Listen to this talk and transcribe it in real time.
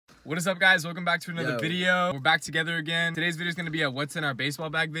What is up, guys? Welcome back to another video. We're back together again. Today's video is going to be a what's in our baseball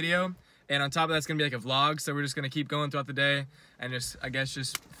bag video, and on top of that, it's going to be like a vlog. So we're just going to keep going throughout the day and just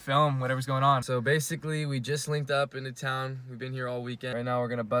film whatever's going on. So basically, we just linked up into town. We've been here all weekend. Right now, we're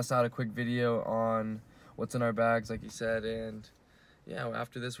going to bust out a quick video on what's in our bags, like you said, and yeah,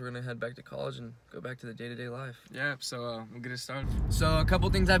 after this, we're gonna head back to college and go back to the day-to-day life. Yeah, so we'll get it started. So a couple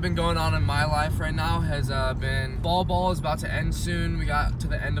things have been going on in my life right now has been ball is about to end soon. We got to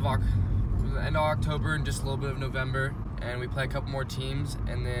the end of October and just a little bit of November, and we play a couple more teams,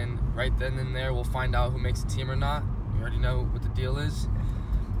 and then right then and there we'll find out who makes a team or not. We already know what the deal is.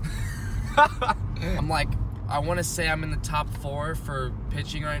 I want to say I'm in the top 4 for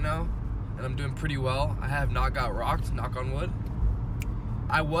pitching right now, and I'm doing pretty well. I have not got rocked, knock on wood.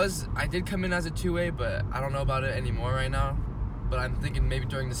 I did come in as a 2A, but I don't know about it anymore right now. But I'm thinking maybe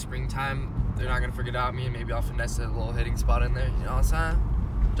during the springtime, they're not going to forget about me, and maybe I'll finesse a little hitting spot in there, you know what I'm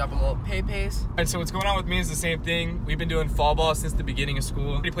saying? Drop a little pace. Alright, so what's going on with me is the same thing. We've been doing fall ball since the beginning of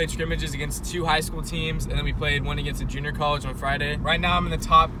school. We played scrimmages against 2 high school teams, and then we played one against a junior college on Friday. Right now I'm in the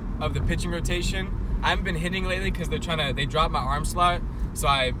top of the pitching rotation. I haven't been hitting lately because they dropped my arm slot, so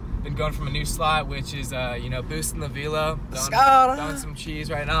I've been going from a new slot, which is boosting the velo, throwing some cheese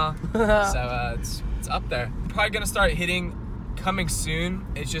right now. So it's up there. I'm probably gonna start hitting coming soon.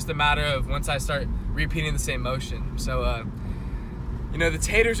 It's just a matter of once I start repeating the same motion. So the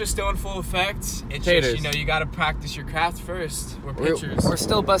taters are still in full effect. It's just, you gotta practice your craft first. We're pitchers. We're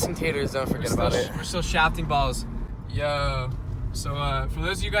still busting taters, don't forget about it. We're still shafting balls. Yo. So for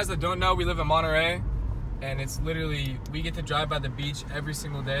those of you guys that don't know, we live in Monterey. And it's literally, we get to drive by the beach every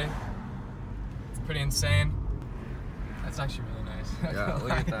single day. It's pretty insane. That's actually really nice. Yeah,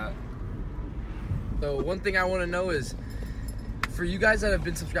 look at that. So one thing I want to know is, for you guys that have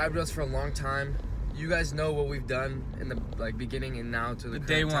been subscribed to us for a long time, you guys know what we've done in the beginning and now to the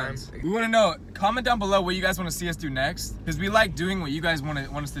day ones. We want to know, comment down below what you guys want to see us do next. Because we like doing what you guys want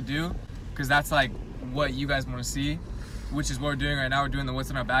us to do. Because that's like what you guys want to see. Which is what we're doing right now. We're doing the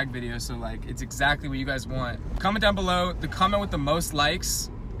what's in our bag video, so like it's exactly what you guys want. Comment down below. The comment with the most likes,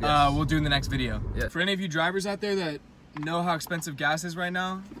 we'll do in the next video. Yeah. For any of you drivers out there that know how expensive gas is right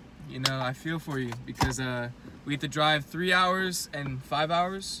now, I feel for you because we have to drive 3 hours and 5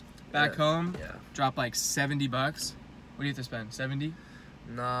 hours back home. Yeah. Drop like 70 bucks. What do you have to spend? 70?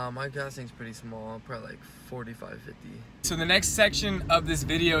 Nah, my gas tank's pretty small. Probably like 45, 50. So the next section of this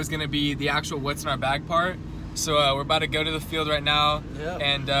video is gonna be the actual what's in our bag part. So we're about to go to the field right now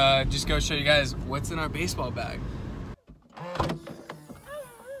and just go show you guys what's in our baseball bag.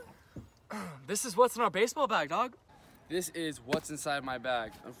 This is what's in our baseball bag, dog. This is what's inside my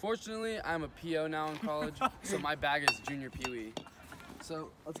bag. Unfortunately, I'm a PO now in college, so my bag is junior Pee-wee. So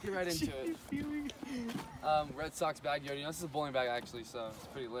let's get right into it. Red Sox bag, you already know. This is a bowling bag actually, so it's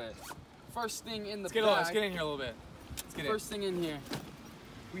pretty lit. First thing in the bag. Let's get in here a little bit. First thing in here,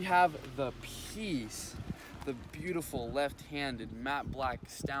 we have the piece. The beautiful left-handed matte black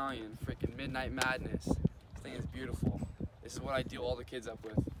stallion, freaking Midnight Madness. This thing is beautiful. This is what I deal all the kids up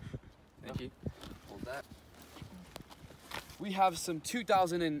with. Thank you. Hold that. We have some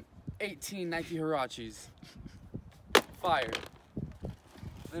 2018 Nike Huaraches. Fire.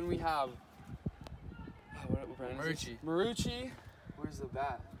 Then we have what brand is this? Marucci. Where's the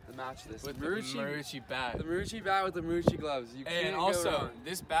bat? To match this. With Marucci bat. The Marucci bat with the Marucci gloves. You can't and also,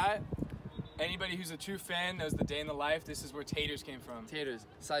 this bat. Anybody who's a true fan knows the day in the life. This is where taters came from. Taters,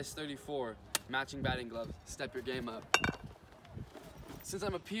 size 34, matching batting gloves. Step your game up. Since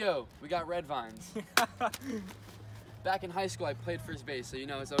I'm a PO, we got red vines. Back in high school, I played first base, so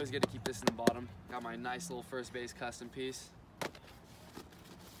it's always good to keep this in the bottom. Got my nice little first base custom piece.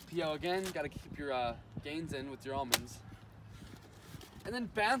 PO again, gotta keep your gains in with your almonds. And then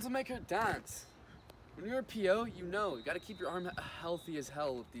bands will make her dance. When you're a PO, you gotta keep your arm healthy as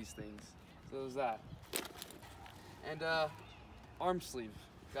hell with these things. So there's that. And arm sleeve.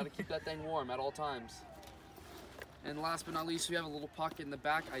 Gotta keep that thing warm at all times. And last but not least, we have a little pocket in the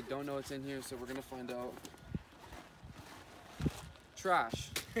back. I don't know what's in here, so we're gonna find out.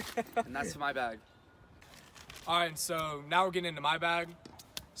 Trash. And that's my bag. Alright, so now we're getting into my bag.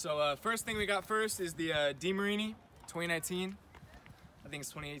 So first thing we got first is the DeMarini 2019. I think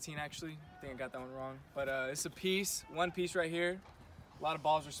it's 2018 actually. I think I got that one wrong. But it's one piece right here. A lot of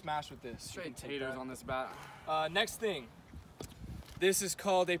balls are smashed with this. Straight taters on this bat. Next thing. This is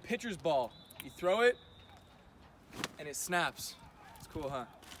called a pitcher's ball. You throw it, and it snaps. It's cool, huh?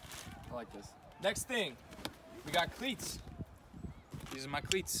 I like this. Next thing. We got cleats. These are my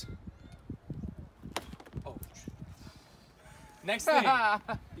cleats. Oh. Next thing.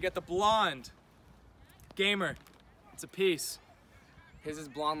 You got the blonde gamer. It's a piece. His is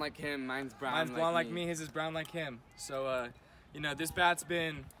blonde like him, mine's brown. Mine's blonde like me, his is brown like him. So, you know, this bat's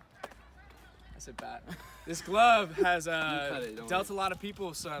been, I said bat. This glove has dealt a lot of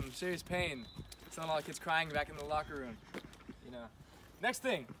people some serious pain. Some a lot of kids crying back in the locker room. You know. Next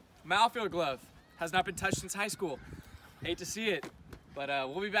thing, my outfield glove has not been touched since high school. Hate to see it, but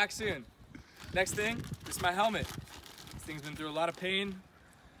we'll be back soon. Next thing, this is my helmet. This thing's been through a lot of pain,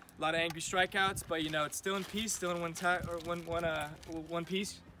 a lot of angry strikeouts, but you know, it's still in peace, still in one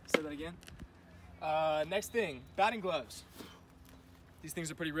piece. Say that again. Next thing, batting gloves. These things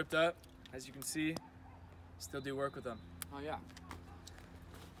are pretty ripped up, as you can see. Still do work with them. Oh yeah.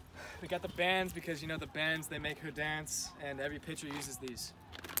 We got the bands because you know the bands, they make her dance, and every pitcher uses these.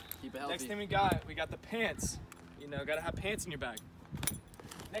 Keep it healthy. Next thing we got the pants. You know, gotta have pants in your bag.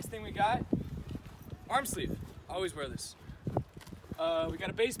 Next thing we got, arm sleeve. Always wear this. We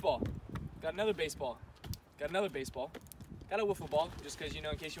got a baseball. Got another baseball. Got another baseball. Got a wiffle ball, just because, you know,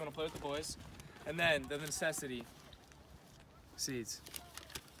 in case you want to play with the boys. And then the necessity, seeds.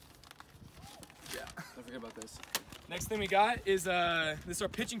 Yeah. Don't forget about this. Next thing we got is this is our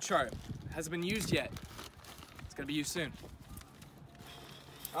pitching chart. Hasn't been used yet. It's gonna be used soon.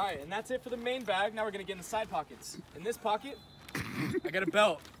 All right, and that's it for the main bag. Now we're gonna get in the side pockets. In this pocket, I got a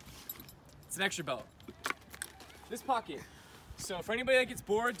belt. It's an extra belt. This pocket. So for anybody that gets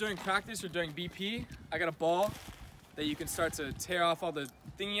bored during practice or during BP, I got a ball that you can start to tear off all the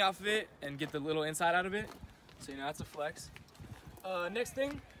thingy off of it and get the little inside out of it. So you know, that's a flex. Next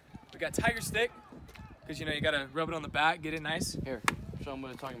thing, we got Tiger Stick. Because you know, you gotta rub it on the back, get it nice. Here, show them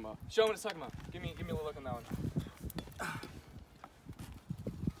what I'm talking about. Show them what it's talking about. Give me a little look on that one.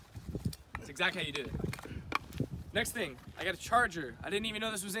 That's exactly how you did it. Next thing, I got a charger. I didn't even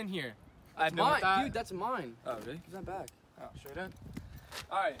know this was in here. That's mine, dude, that's mine. Oh, really? Give that back. Oh, straight up.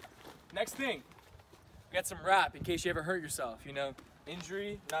 All right, next thing. We got some wrap in case you ever hurt yourself, you know.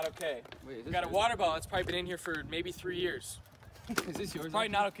 Injury, not okay. Wait, is we got a water bottle that's probably been in here for maybe 3 years. Is this yours? Probably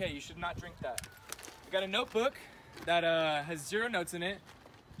not okay, you should not drink that. We got a notebook that has 0 notes in it.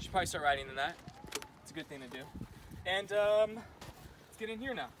 You should probably start writing in that. It's a good thing to do. And let's get in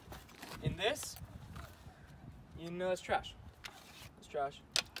here now. In this, you know, it's trash. It's trash.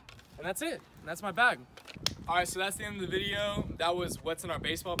 And that's it. And that's my bag. All right, so that's the end of the video. That was what's in our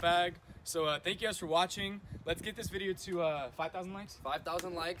baseball bag. So thank you guys for watching. Let's get this video to 5,000 likes.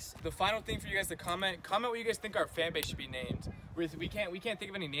 5,000 likes. The final thing for you guys to comment what you guys think our fan base should be named. We can't think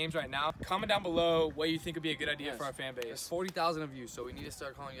of any names right now. Comment down below what you think would be a good idea for our fan base. There's 40,000 of you, so we need to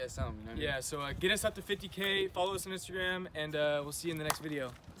start calling you guys something. You know what I mean? Yeah, so get us up to 50K, follow us on Instagram, and we'll see you in the next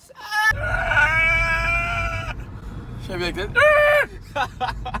video. Should I be like this?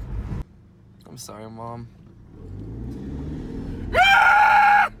 I'm sorry, Mom.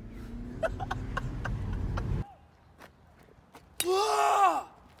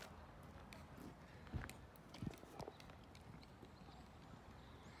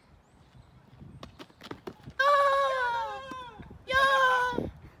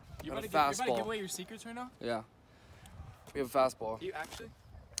 You about to give away your secrets right now? Yeah. We have a fastball. You actually?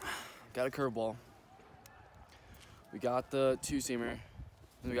 Got a curveball. We got the 2-seamer.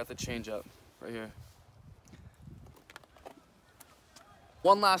 And we got the changeup right here.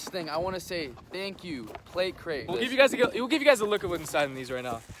 One last thing, I want to say thank you, Plate Crate. We'll give you guys a look at what's inside in these right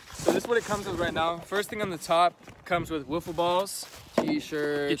now. So this is what it comes with right now. First thing on the top comes with wiffle balls,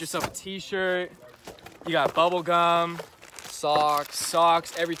 T-shirts. Get yourself a T-shirt. You got bubble gum,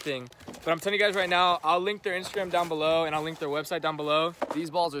 socks, everything. But I'm telling you guys right now, I'll link their Instagram down below and I'll link their website down below. These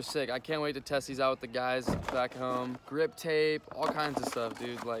balls are sick. I can't wait to test these out with the guys back home. Grip tape, all kinds of stuff,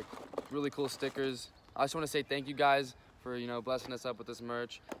 dude. Like, really cool stickers. I just want to say thank you guys for, you know, blessing us up with this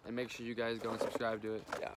merch, and make sure you guys go and subscribe to it. Yeah.